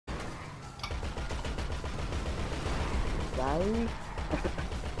sorry.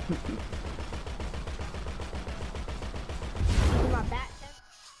 My back.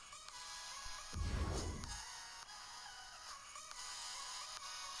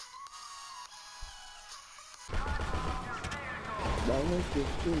 That was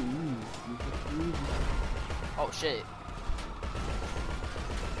just too easy. Oh shit.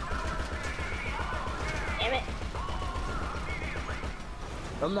 Damn it.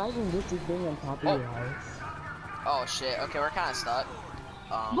 Imagine this is being on top of your house. Oh shit. Okay, we're kind of stuck.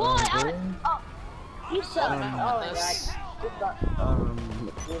 Boy, you suck. Oh my Oh goodness. god. Good luck.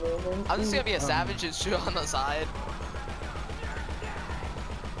 I'm just gonna be a savage and shoot on the side.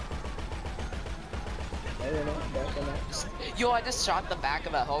 Yo, I just shot the back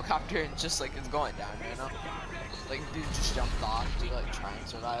of a helicopter and just like it's going down, you know? Like dude just jumped off to like try and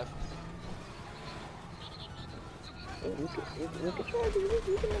survive.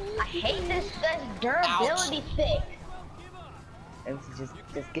 I hate this durability fix.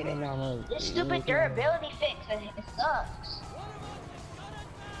 Just get in on This stupid durability fix. It sucks.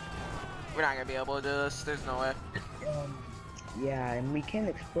 We're not gonna be able to do this. There's no way. Yeah, and we can't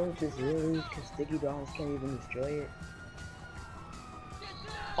explode this really because sticky bombs can't even destroy it.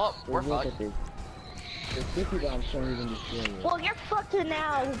 Oh, we're Look fucked. at this. The sticky bombs can't even destroy it. Well, you're fucked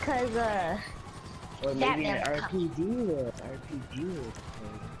now because Or maybe an Batman RPG will. RPG will.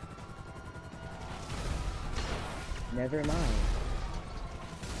 Never mind.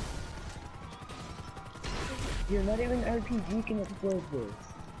 You're not even RPG can explode this.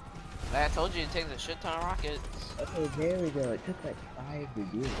 Like I told you, it takes a shit ton of rockets. Okay, there we go. It took like 5 to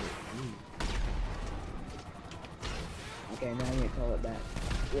do it. Okay, now I need to call it back.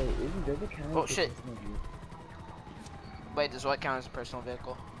 Wait, does it count? Oh, as a shit. personal vehicle? Wait, does what count as a personal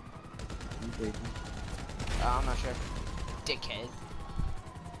vehicle? I'm crazy. I'm not sure. Dickhead.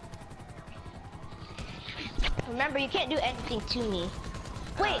 remember you can't do anything to me.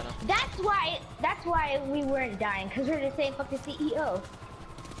 Wait, know. that's why we weren't dying, because we're the same fucking CEO.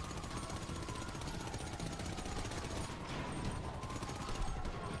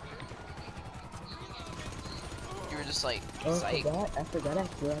 You were just like, Oh, psych. I forgot I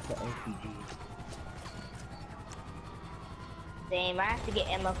still have the RPG. Same, I have to get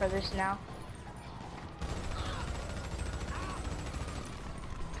ammo for this now.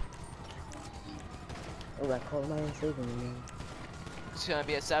 Oh, I called my own saving me. It's gonna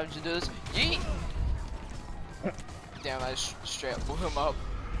be a savage to do this. Yeet! Damn, I straight up blew him up.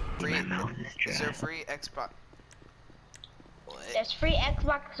 Free, is there free Xbox? What? There's free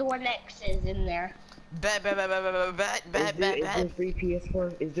Xbox One X's in there. Bet. Is there free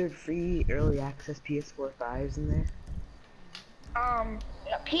PS4? Is there free early access PS4 5s in there? No,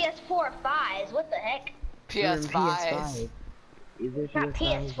 PS4 5s, what the heck? PS5. Is there Not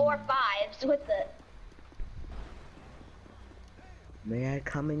PS4 5s, what the... May I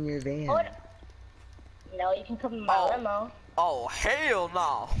come in your van? Hold... No, you can come in my limo. Oh, hell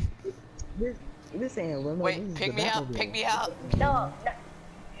no. This ain't a limo. Wait, this is pick the me up, Batmobile. pick me up.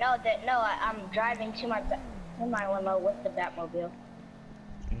 I'm driving to my limo with the Batmobile.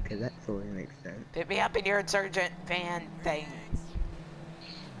 Okay, that totally makes sense. Pick me up in your insurgent van thing.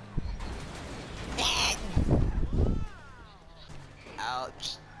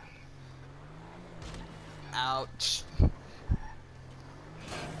 Ouch. Ouch.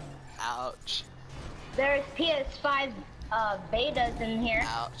 Ouch. There's PS5 betas in here.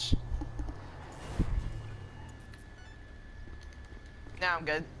 Ouch. Now I'm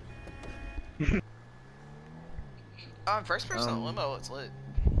good. Oh, I'm first person limo, it's lit.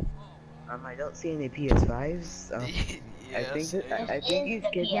 I don't see any PS5s. Yes, I think he's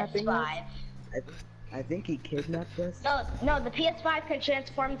kidnapping us. I think he kidnapped us. No, the PS5 can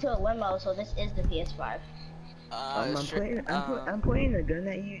transform into a limo, so this is the PS5. I'm pointing a gun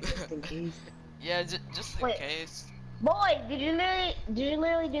at you just in case. Yeah, just in case. Boy, did you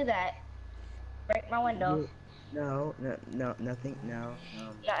literally do that? Break my window. No, nothing, no.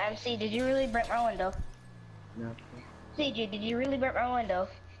 No, MC, did you really break my window? Nothing. CJ, did you really break my window?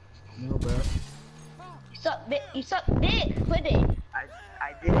 No, bro. You suck dick, quit it.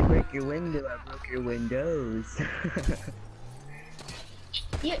 I didn't break your window, I broke your windows.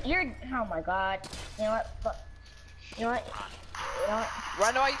 You're, oh my god. You know what? You know what?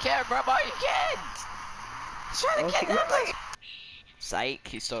 Run while you can, run while you can! He's trying to kidnap me! Psych,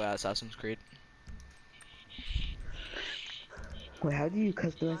 he still got Assassin's Creed. Wait, how do you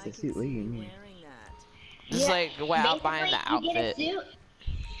customize the suit? What do you mean? Just like without buying the outfit. You get a suit.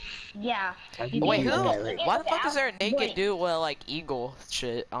 Yeah. Wait, who? Why the fuck is there a naked dude with like eagle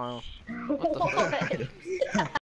shit? I don't know. What the fuck?